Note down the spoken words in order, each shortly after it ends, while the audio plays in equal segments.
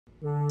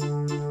I've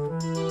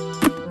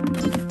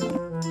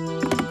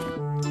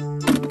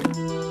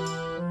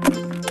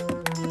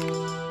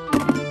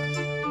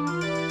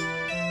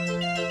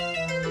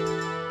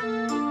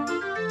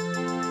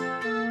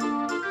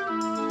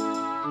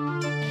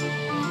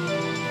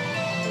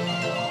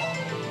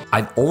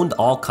owned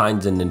all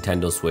kinds of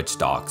Nintendo Switch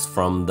docks,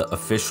 from the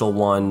official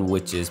one,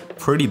 which is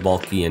pretty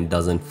bulky and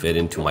doesn't fit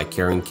into my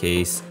carrying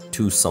case,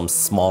 to some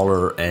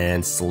smaller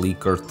and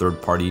sleeker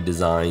third-party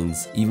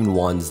designs, even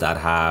ones that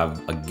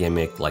have a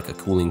gimmick like a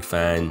cooling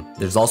fan.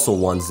 There's also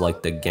ones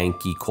like the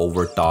Genki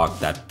Covert dock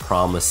that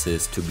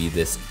promises to be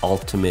this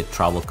ultimate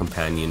travel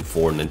companion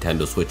for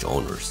Nintendo Switch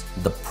owners.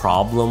 The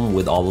problem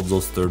with all of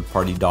those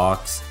third-party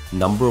docks: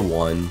 number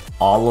one,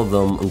 all of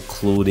them,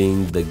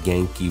 including the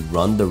Genki,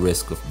 run the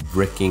risk of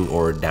bricking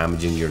or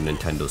damaging your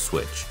Nintendo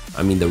Switch.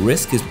 I mean, the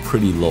risk is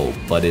pretty low,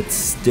 but it's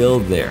still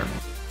there.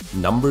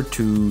 Number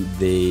two,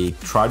 they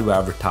try to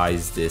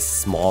advertise this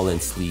small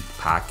and sleek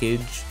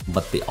package,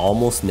 but they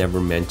almost never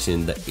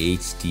mention the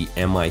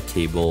HDMI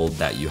cable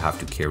that you have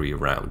to carry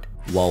around.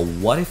 Well,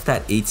 what if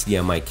that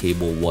HDMI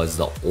cable was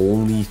the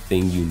only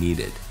thing you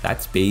needed?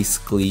 That's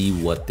basically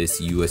what this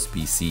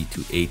USB-C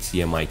to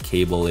HDMI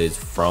cable is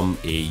from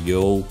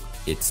EhYoo.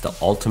 It's the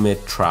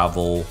ultimate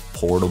travel,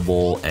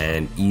 portable,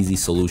 and easy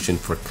solution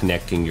for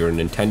connecting your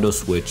Nintendo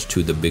Switch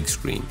to the big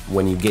screen.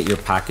 When you get your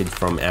package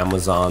from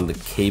Amazon, the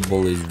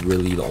cable is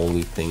really the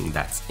only thing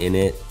that's in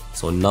it,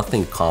 so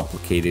nothing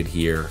complicated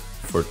here.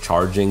 For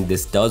charging,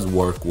 this does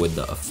work with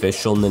the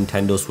official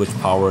Nintendo Switch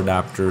power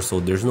adapter, so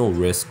there's no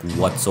risk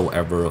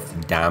whatsoever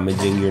of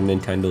damaging your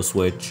Nintendo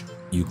Switch.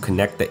 You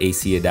connect the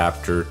AC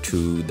adapter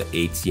to the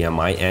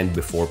HDMI end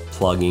before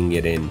plugging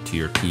it into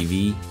your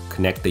TV,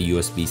 connect the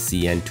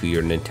USB-C end to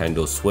your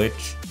Nintendo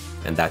Switch,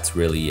 and that's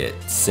really it.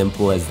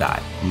 Simple as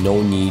that.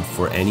 No need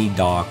for any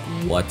dock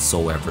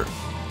whatsoever.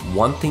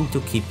 One thing to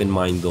keep in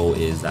mind though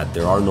is that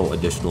there are no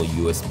additional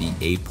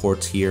USB-A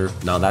ports here.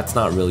 Now that's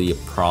not really a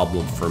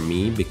problem for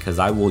me because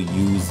I will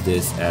use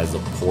this as a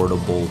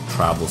portable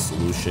travel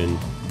solution.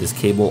 This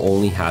cable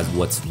only has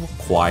what's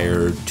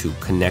required to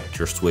connect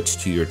your Switch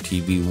to your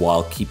TV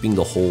while keeping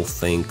the whole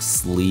thing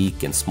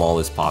sleek and small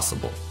as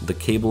possible. The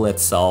cable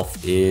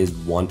itself is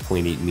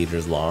 1.8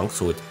 meters long,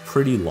 so it's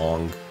pretty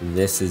long.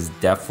 This is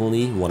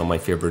definitely one of my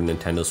favorite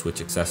Nintendo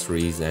Switch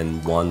accessories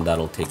and one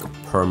that'll take a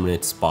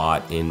permanent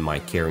spot in my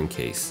carrying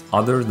case.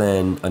 Other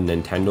than a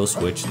Nintendo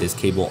Switch, this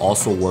cable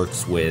also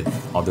works with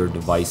other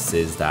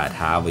devices that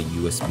have a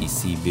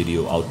USB-C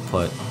video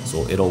output,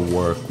 so it'll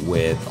work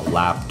with a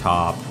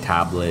laptop,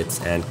 tablets,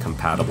 and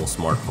compatible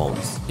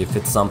smartphones. If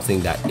it's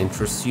something that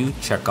interests you,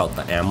 check out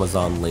the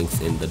Amazon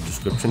links in the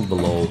description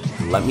below.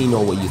 Let me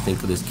know what you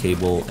think of this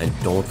cable, and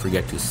don't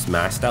forget to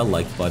smash that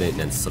like button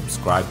and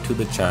subscribe to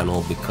the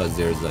channel because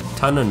there's a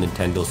ton of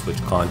Nintendo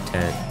Switch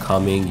content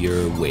coming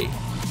your way.